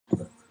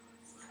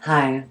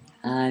Hi,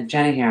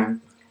 Jenna here.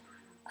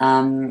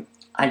 I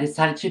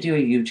decided to do a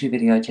YouTube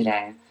video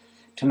today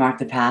to mark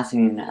the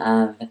passing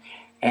of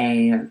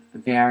a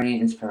very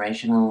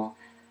inspirational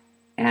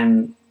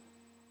and,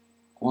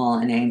 well,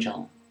 an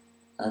angel,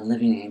 a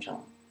living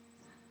angel.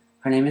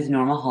 Her name is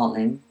Norma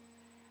Hoatling,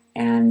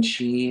 and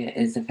she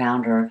is the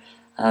founder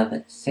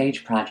of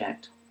SAGE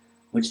Project,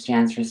 which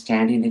stands for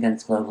Standing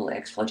Against Global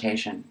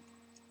Exploitation.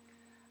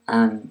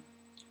 Um,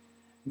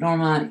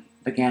 Norma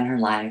began her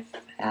life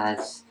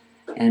as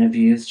an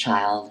abused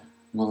child,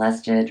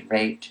 molested,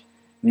 raped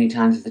many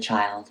times as a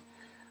child,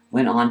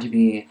 went on to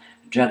be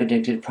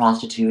drug-addicted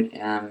prostitute,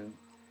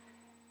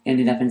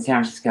 ended up in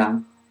San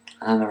Francisco,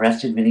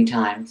 arrested many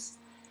times,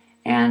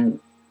 and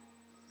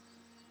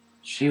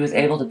she was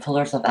able to pull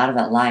herself out of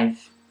that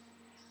life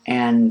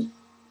and,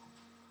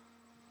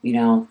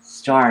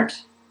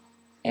 start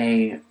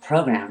a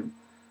program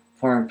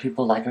for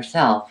people like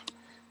herself,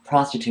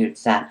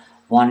 prostitutes that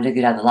wanted to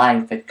get out of the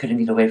life but couldn't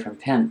get away from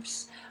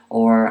pimps,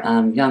 or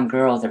young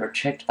girls that were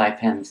tricked by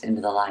pimps into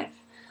the life.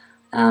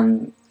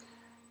 Um,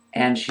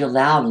 and she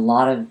allowed a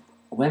lot of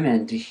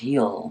women to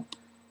heal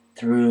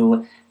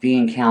through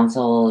being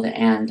counseled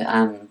and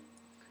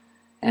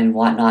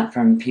whatnot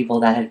from people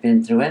that had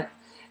been through it.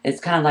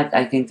 It's kind of like,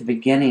 I think, the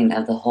beginning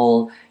of the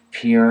whole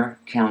peer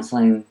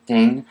counseling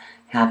thing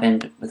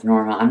happened with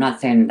Norma. I'm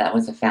not saying that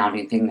was a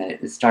founding thing that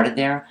it started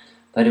there,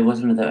 but it was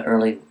one of the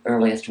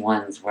earliest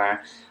ones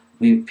where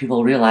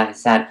people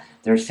realized that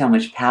there's so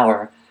much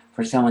power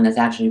for someone that's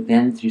actually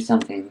been through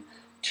something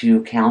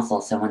to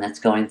counsel someone that's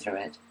going through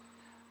it.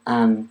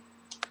 Um,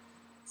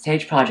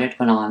 Sage Project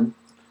went on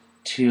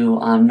to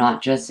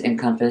not just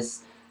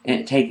encompass,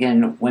 take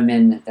in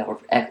women that were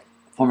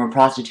former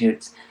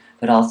prostitutes,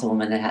 but also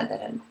women that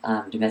had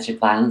domestic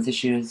violence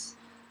issues,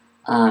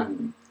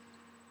 um,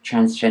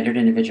 transgendered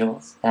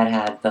individuals that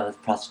had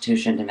both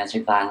prostitution,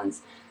 domestic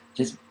violence,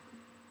 just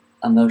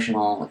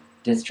emotional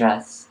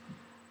distress,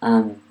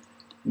 um,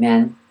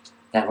 men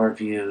that were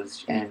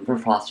abused and were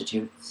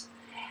prostitutes,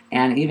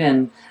 and even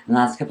in the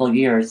last couple of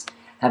years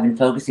have been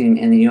focusing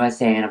in the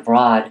USA and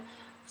abroad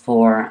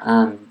for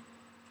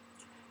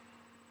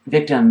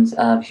victims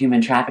of human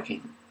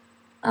trafficking.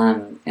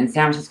 In San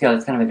Francisco,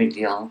 it's kind of a big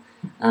deal.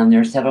 There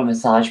are several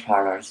massage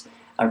parlors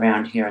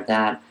around here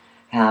that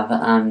have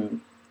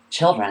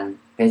children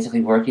basically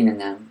working in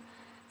them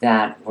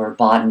that were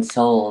bought and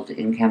sold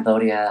in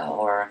Cambodia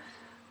or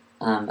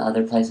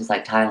other places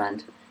like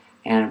Thailand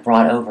and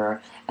brought over.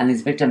 And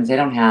these victims, they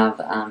don't have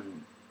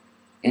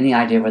any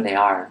idea where they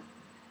are,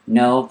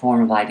 no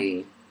form of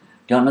ID,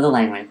 don't know the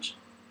language,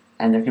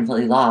 and they're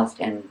completely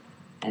lost and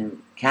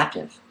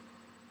captive.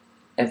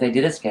 If they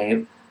did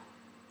escape,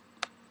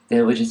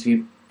 they would just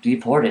be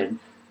deported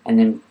and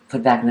then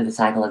put back into the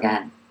cycle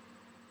again.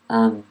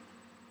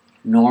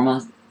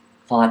 Norma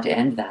fought to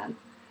end that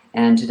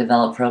and to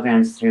develop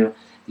programs through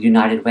the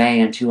United Way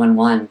and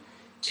 211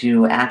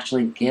 to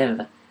actually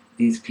give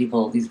these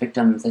people, these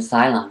victims,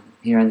 asylum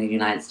here in the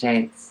United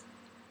States.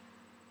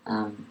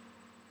 I'm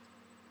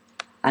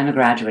a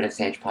graduate of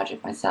SAGE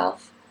Project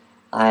myself.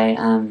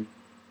 I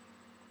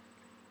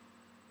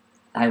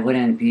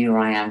wouldn't be where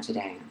I am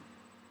today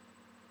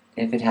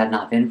if it had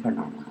not been for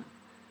Norma.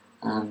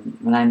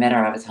 When I met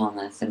her, I was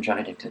homeless and drug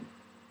addicted,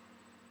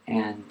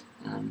 and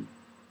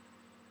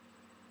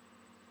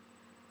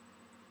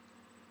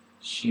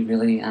she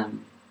really,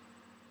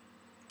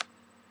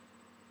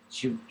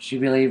 she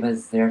really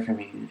was there for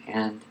me,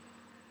 and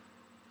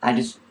I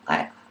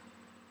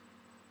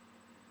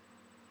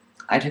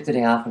took the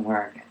day off from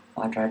work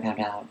after I found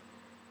out,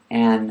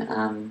 and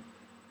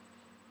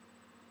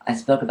I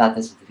spoke about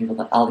this with the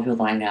people, all the people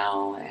that I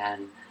know,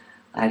 and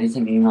I did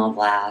some email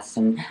blasts,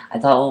 and I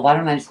thought, well, why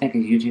don't I just make a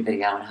YouTube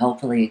video, and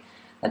hopefully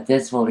that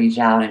this will reach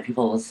out and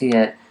people will see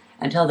it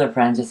and tell their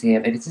friends to see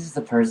it, because this is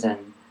the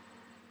person,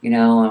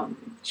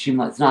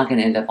 it's not going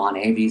to end up on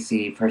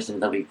ABC Person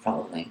of the Week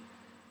probably,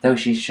 though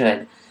she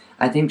should.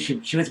 I think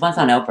she was once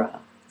on Oprah.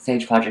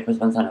 Sage Project was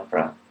once on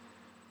Oprah,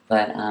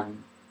 but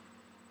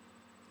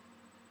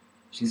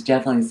she's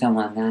definitely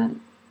someone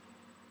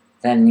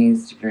that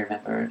needs to be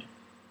remembered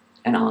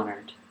and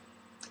honored.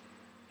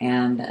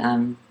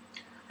 And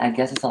I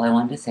guess that's all I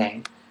wanted to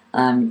say.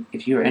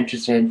 If you're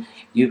interested,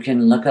 you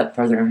can look up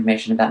further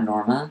information about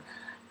Norma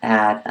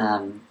at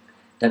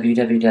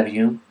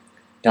www.sfsage.org,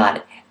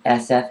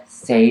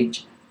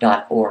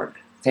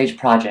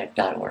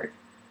 sageproject.org.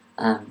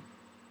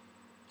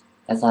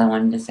 That's all I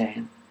wanted to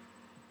say.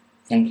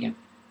 Thank you.